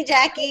having me,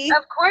 Jackie.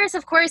 Of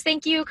course.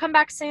 Thank you. Come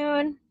back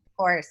soon. Of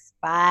course.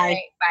 Bye.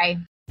 Right,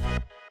 bye.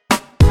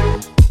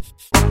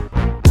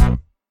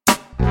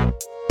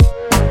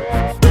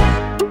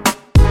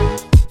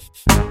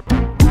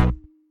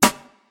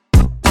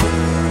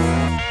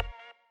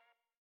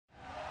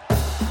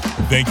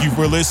 Thank you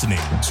for listening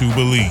to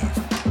Believe.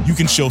 You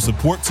can show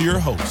support to your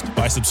host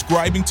by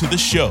subscribing to the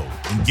show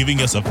and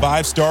giving us a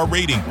 5-star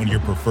rating on your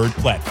preferred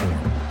platform.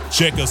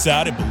 Check us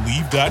out at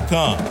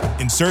Believe.com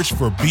and search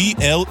for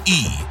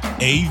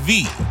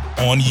BLEAV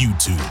on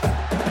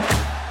YouTube.